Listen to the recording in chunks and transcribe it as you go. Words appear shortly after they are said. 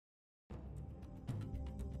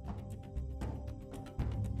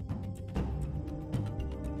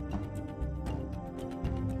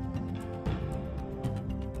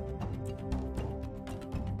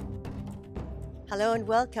Hello and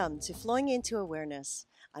welcome to Flowing into Awareness.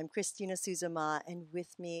 I'm Christina Suzuma, and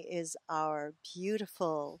with me is our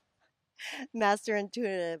beautiful Master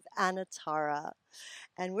Intuitive, Anatara.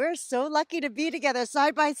 And we're so lucky to be together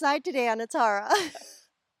side by side today, Anatara.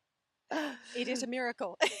 It is a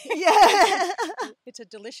miracle. Yeah. It's a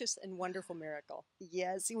delicious and wonderful miracle.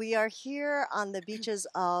 Yes, we are here on the beaches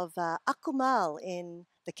of Akumal in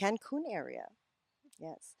the Cancun area.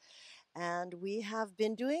 Yes. And we have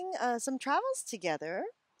been doing some travels together,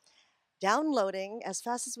 downloading as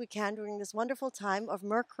fast as we can during this wonderful time of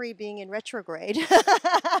Mercury being in retrograde.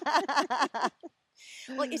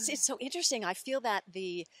 Well, it's so interesting. I feel that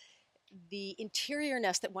the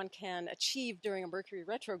interiorness that one can achieve during a Mercury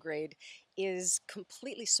retrograde is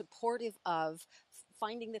completely supportive of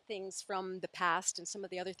finding the things from the past and some of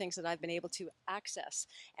the other things that I've been able to access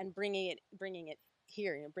and bringing it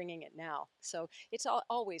here, bringing it now. So it's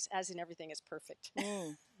always, as in everything, is perfect.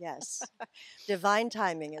 Yes, divine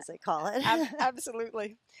timing, as they call it.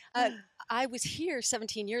 Absolutely. I was here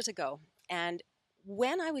 17 years ago, and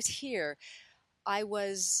when I was here, I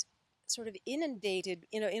was sort of inundated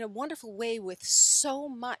in a wonderful way with so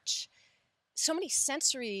many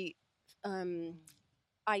sensory um,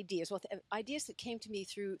 ideas. Well, ideas that came to me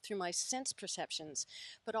through my sense perceptions,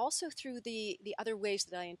 but also through the other ways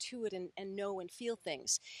that I intuit and know and feel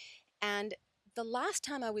things. And the last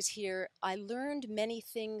time I was here, I learned many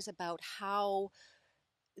things about how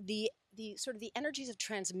the sort of the energies of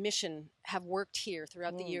transmission have worked here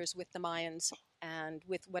throughout the years with the Mayans and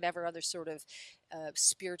with whatever other sort of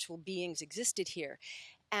spiritual beings existed here,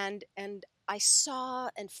 and I saw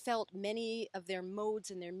and felt many of their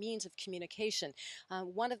modes and their means of communication.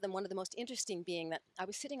 One of the most interesting being that I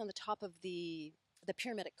was sitting on the top of the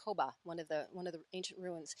pyramid at Koba, one of the ancient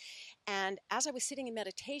ruins, and as I was sitting in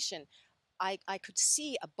meditation, I could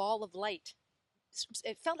see a ball of light.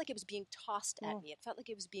 It felt like it was being tossed at me. It felt like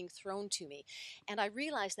it was being thrown to me. And I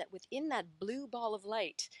realized that within that blue ball of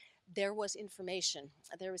light, there was information.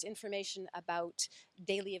 There was information about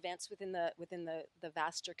daily events within the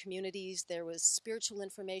vaster communities. There was spiritual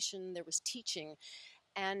information. There was teaching.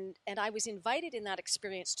 And I was invited in that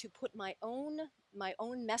experience to put my own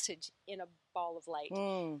message in a ball of light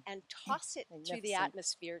and toss it through the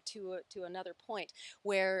atmosphere to another point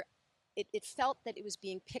where it felt that it was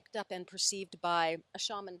being picked up and perceived by a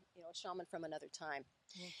shaman from another time.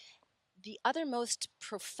 The other most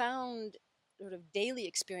profound sort of daily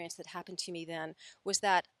experience that happened to me then was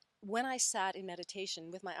that when I sat in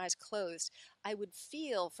meditation with my eyes closed, I would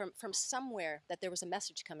feel from somewhere that there was a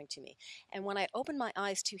message coming to me. And when I opened my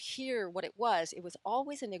eyes to hear what it was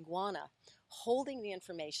always an iguana holding the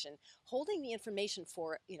information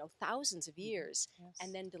for thousands of years, Yes.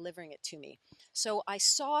 and then delivering it to me. So I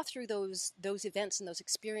saw through those events and those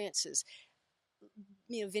experiences,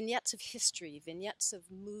 vignettes of history, vignettes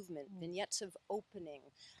of movement, vignettes of opening,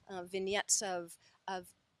 vignettes of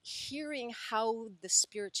hearing how the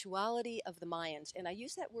spirituality of the Mayans, and I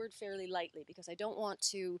use that word fairly lightly because I don't want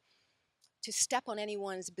to step on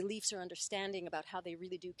anyone's beliefs or understanding about how they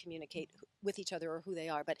really do communicate with each other or who they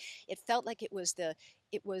are, but it felt like it was the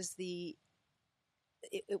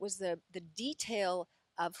detail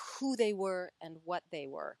of who they were and what they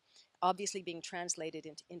were, obviously being translated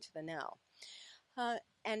into the now.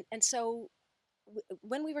 And so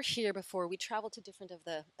when we were here before, we traveled to different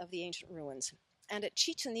of the ancient ruins. And at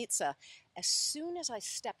Chichen Itza, as soon as I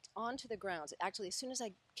stepped onto the grounds, actually as soon as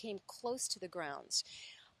I came close to the grounds,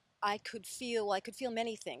 I could feel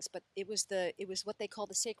many things, but it was what they call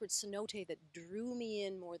the sacred cenote that drew me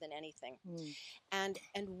in more than anything. And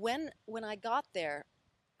when I got there,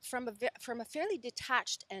 from a fairly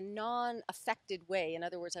detached and non-affected way, in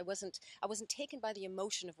other words, I wasn't taken by the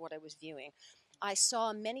emotion of what I was viewing. I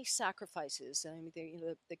saw many sacrifices. I mean,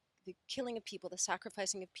 the killing of people, the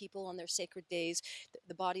sacrificing of people on their sacred days,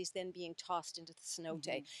 the bodies then being tossed into the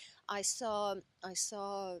cenote. I saw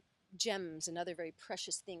gems and other very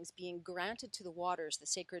precious things being granted to the waters, the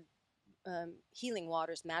sacred healing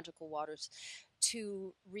waters, magical waters,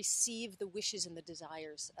 to receive the wishes and the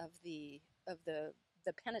desires of the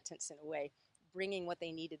penitents, in a way, bringing what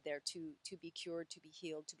they needed there to be cured, to be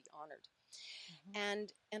healed, to be honored.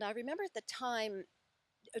 And I remember at the time,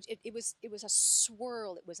 it was a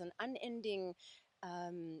swirl. It was an unending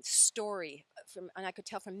story and I could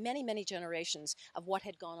tell from many generations of what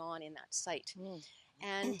had gone on in that site.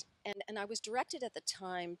 And I was directed at the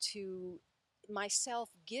time to myself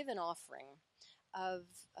give an offering of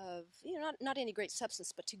not any great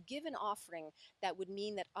substance, but to give an offering that would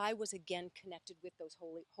mean that I was again connected with those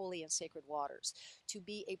holy and sacred waters, to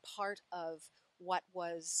be a part of what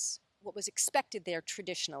was expected there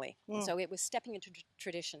traditionally. So it was stepping into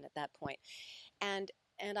tradition at that point. And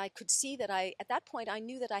I could see that at that point, I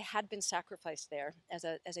knew that I had been sacrificed there as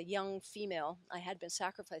a young female. I had been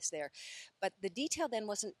sacrificed there, but the detail then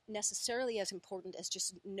wasn't necessarily as important as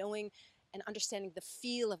just knowing and understanding the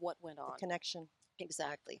feel of what went on. The connection.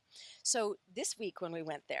 Exactly. So this week when we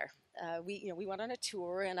went there, we went on a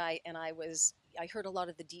tour, and I heard a lot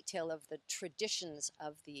of the detail of the traditions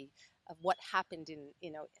of what happened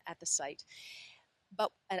at the site.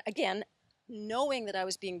 But again, knowing that I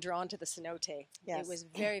was being drawn to the cenote, Yes. It was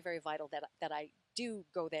very, very vital that I do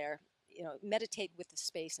go there, meditate with the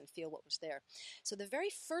space and feel what was there. So the very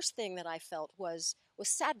first thing that I felt was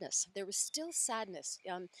sadness. There was still sadness,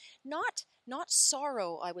 not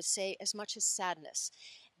sorrow, I would say, as much as sadness.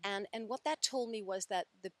 And what that told me was that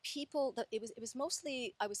the people, it was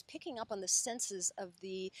mostly, I was picking up on the senses of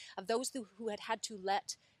those who had to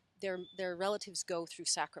let their relatives go through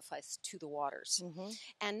sacrifice to the waters,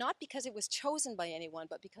 and not because it was chosen by anyone,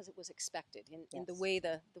 but because it was expected in the way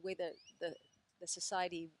the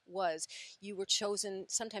society was. You were chosen.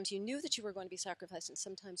 Sometimes you knew that you were going to be sacrificed, and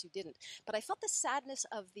sometimes you didn't. But I felt the sadness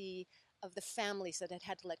of the families that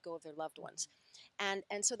had to let go of their loved ones, and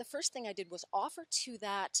so the first thing I did was offer to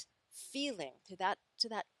that feeling, to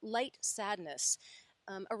that light sadness,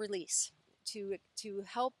 a release to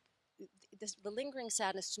help the lingering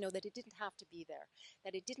sadness, to know that it didn't have to be there,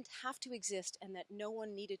 that it didn't have to exist, and that no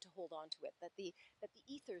one needed to hold on to it, that the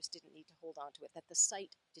ethers didn't need to hold on to it, that the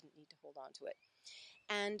site didn't need to hold on to it.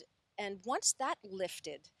 And once that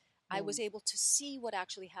lifted, I was able to see what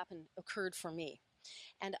actually occurred for me.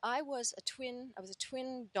 And I was a twin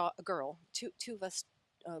girl, two of us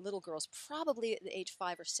little girls, probably at the age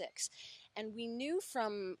 5 or 6. And we knew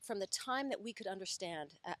from the time that we could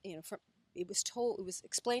understand, it was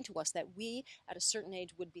explained to us that we, at a certain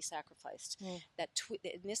age, would be sacrificed. That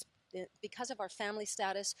because of our family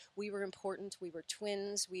status, we were important. We were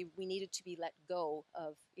twins. We needed to be let go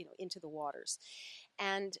of, into the waters.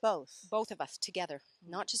 And both of us together,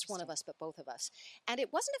 not just one of us, but both of us. And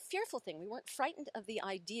it wasn't a fearful thing. We weren't frightened of the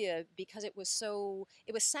idea because it was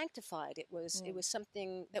sanctified. It was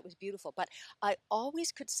something that was beautiful. But I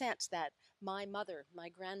always could sense that my mother, my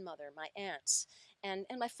grandmother, my aunts, and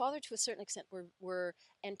my father, to a certain extent, were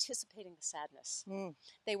anticipating the sadness.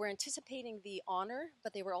 They were anticipating the honor,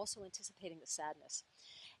 but they were also anticipating the sadness.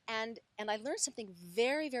 And I learned something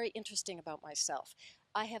very, very interesting about myself.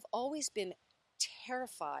 I have always been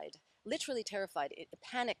terrified, literally terrified, a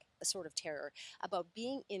panic sort of terror, about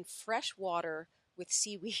being in fresh water with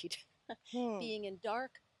seaweed, being in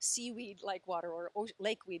dark seaweed-like water or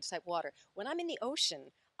lakeweed type water. When I'm in the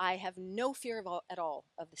ocean, I have no fear at all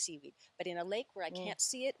of the seaweed. But in a lake where I can't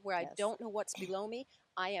see it, where I don't know what's below me,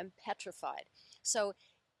 I am petrified. So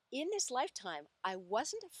in this lifetime, I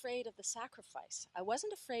wasn't afraid of the sacrifice. I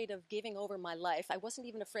wasn't afraid of giving over my life. I wasn't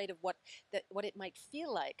even afraid of what it might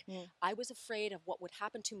feel like. I was afraid of what would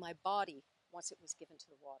happen to my body once it was given to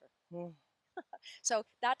the water. So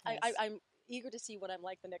that I'm eager to see what I'm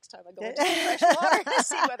like the next time I go into fresh water to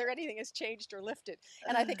see whether anything has changed or lifted.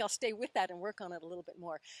 And I think I'll stay with that and work on it a little bit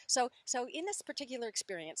more. So in this particular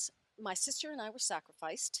experience, my sister and I were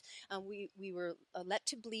sacrificed. We were let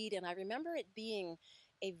to bleed, and I remember it being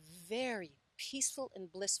a very peaceful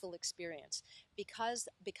and blissful experience because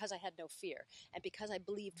I had no fear, and because I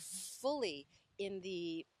believed fully in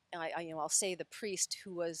the I'll say the priest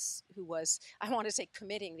who was I want to say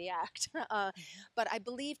committing the act, but I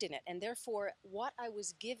believed in it, and therefore what I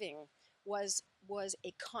was giving was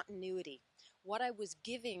a continuity. What I was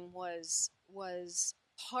giving was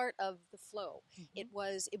part of the flow. It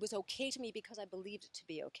was okay to me because I believed it to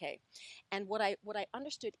be okay. And what I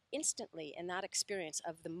understood instantly in that experience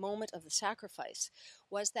of the moment of the sacrifice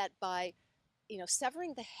was that by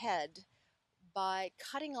severing the head, by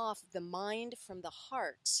cutting off the mind from the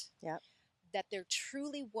heart, that there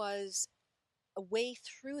truly was a way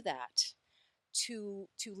through that to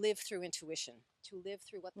live through intuition, to live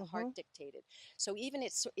through what the heart dictated. So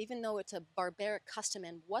even though it's a barbaric custom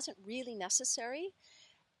and wasn't really necessary,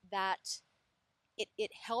 that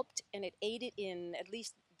it helped and it aided in at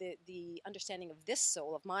least the understanding of this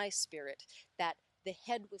soul, of my spirit, that the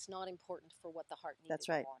head was not important for what the heart needed. That's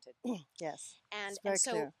right. And wanted. Yes. And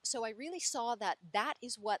so I really saw that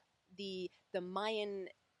is what the Mayan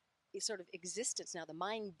sort of existence now, the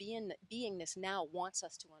Mayan beingness now wants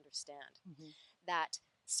us to understand. That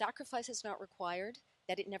sacrifice is not required,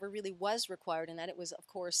 that it never really was required, and that it was, of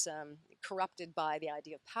course, corrupted by the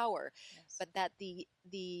idea of power, but that the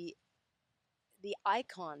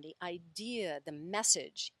icon, the idea, the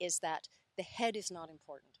message is that the head is not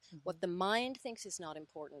important. What the mind thinks is not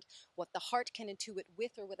important. What the heart can intuit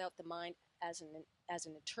with or without the mind as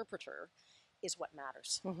an interpreter is what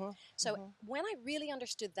matters. Mm-hmm. So Mm-hmm. when I really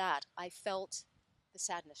understood that, I felt the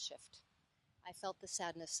sadness shift. I felt the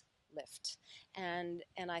sadness lift, and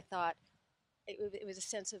I thought it was a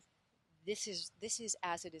sense of this is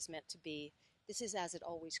as it is meant to be. This is as it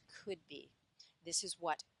always could be. This is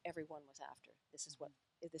what everyone was after. This is what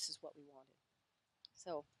we wanted.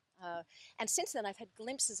 So, and since then, I've had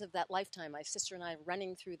glimpses of that lifetime. My sister and I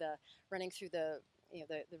running through the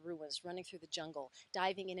the ruins, running through the jungle,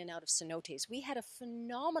 diving in and out of cenotes. We had a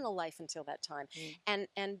phenomenal life until that time,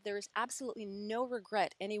 and there's absolutely no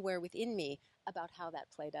regret anywhere within me about how that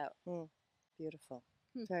played out. Beautiful.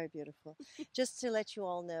 Very beautiful. Just to let you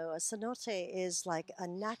all know, a cenote is like a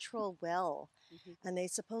natural well. Mm-hmm. And they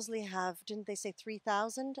supposedly have, didn't they say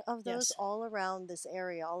 3,000 of those Yes. all around this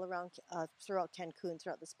area, all around throughout Cancun,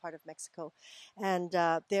 throughout this part of Mexico. And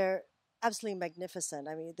they're absolutely magnificent.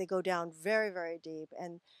 I mean, they go down very, very deep.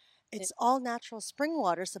 And it's all natural spring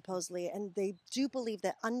water, supposedly. And they do believe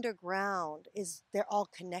that underground they're all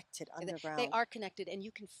connected underground. They are connected, and you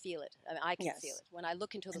can feel it. I mean, I can Yes. feel it when I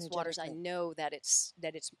look into those waters. I Energetically. know that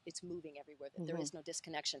it's moving everywhere. That there is no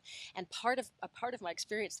disconnection. And a part of my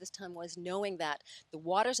experience this time was knowing that the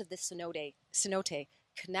waters of this cenote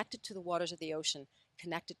connected to the waters of the ocean,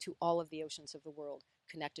 connected to all of the oceans of the world,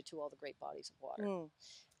 connected to all the great bodies of water.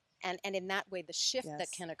 And in that way, the shift that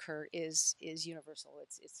Yes. can occur is universal.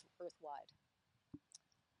 It's earthwide.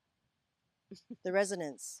 The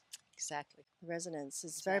resonance. Exactly. The resonance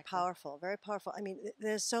is very powerful, very powerful. I mean,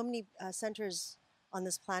 there's so many centers on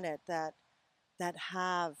this planet that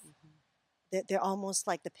have, they're almost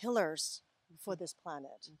like the pillars for this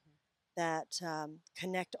planet that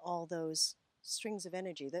connect all those strings of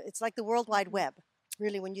energy. It's like the World Wide Web,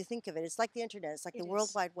 really, when you think of it. It's like the internet. It's like the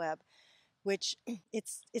World Wide Web, which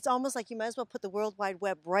it's almost like you might as well put the World Wide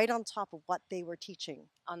Web right on top of what they were teaching.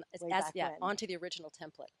 Onto the original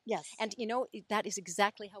template. Yes. And that is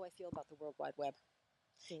exactly how I feel about the World Wide Web.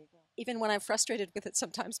 There you go. Even when I'm frustrated with it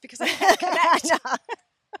sometimes because I can't connect.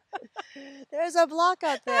 There's a block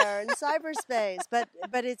out there in cyberspace, but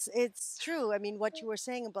it's true. I mean, what you were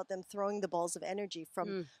saying about them throwing the balls of energy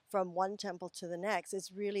from one temple to the next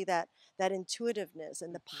is really that intuitiveness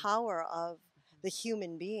and the power of the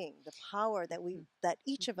human being, the power that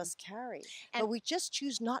each of us carry, but we just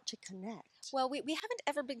choose not to connect. Well, we haven't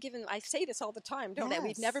ever been given, I say this all the time, don't I?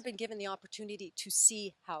 We've never been given the opportunity to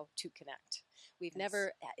see how to connect. We've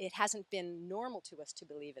never, it hasn't been normal to us to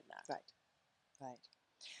believe in that. Right.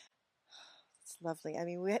 It's lovely. I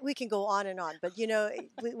mean, we can go on and on, but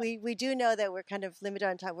we do know that we're kind of limited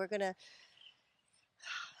on time. We're going to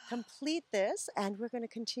complete this, and we're going to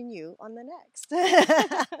continue on the next.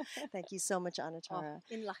 Thank you so much, Anatara.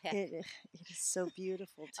 It is so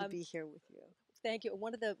beautiful to be here with you. Thank you.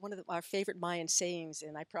 One of our favorite Mayan sayings,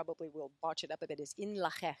 and I probably will botch it up a bit, is "In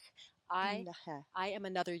lachech." I am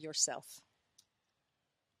another yourself.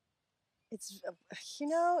 It's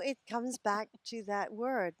it comes back to that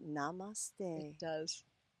word, namaste. It does,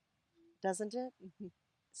 doesn't it?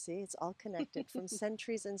 See, it's all connected from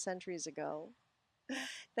centuries and centuries ago.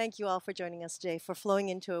 Thank you all for joining us today for Flowing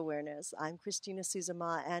into Awareness. I'm Christina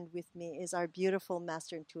Suzama, and with me is our beautiful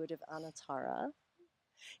Master Intuitive Anatara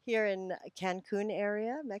here in Cancun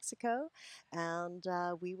area, Mexico, and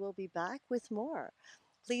we will be back with more.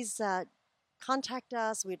 Please contact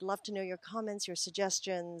us. We'd love to know your comments, your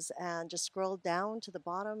suggestions, and just scroll down to the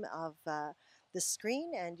bottom of the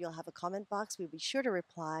screen and you'll have a comment box. We'll be sure to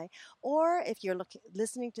reply. Or if you're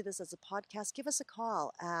listening to this as a podcast, give us a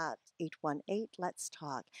call at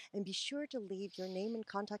 818-LETS-TALK and be sure to leave your name and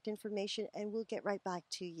contact information and we'll get right back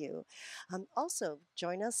to you. Also,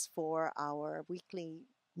 join us for our weekly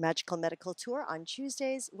Magical Medical Tour on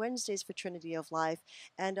Tuesdays, Wednesdays for Trinity of Life,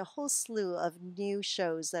 and a whole slew of new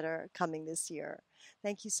shows that are coming this year.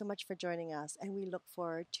 Thank you so much for joining us, and we look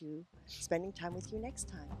forward to spending time with you next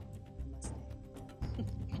time.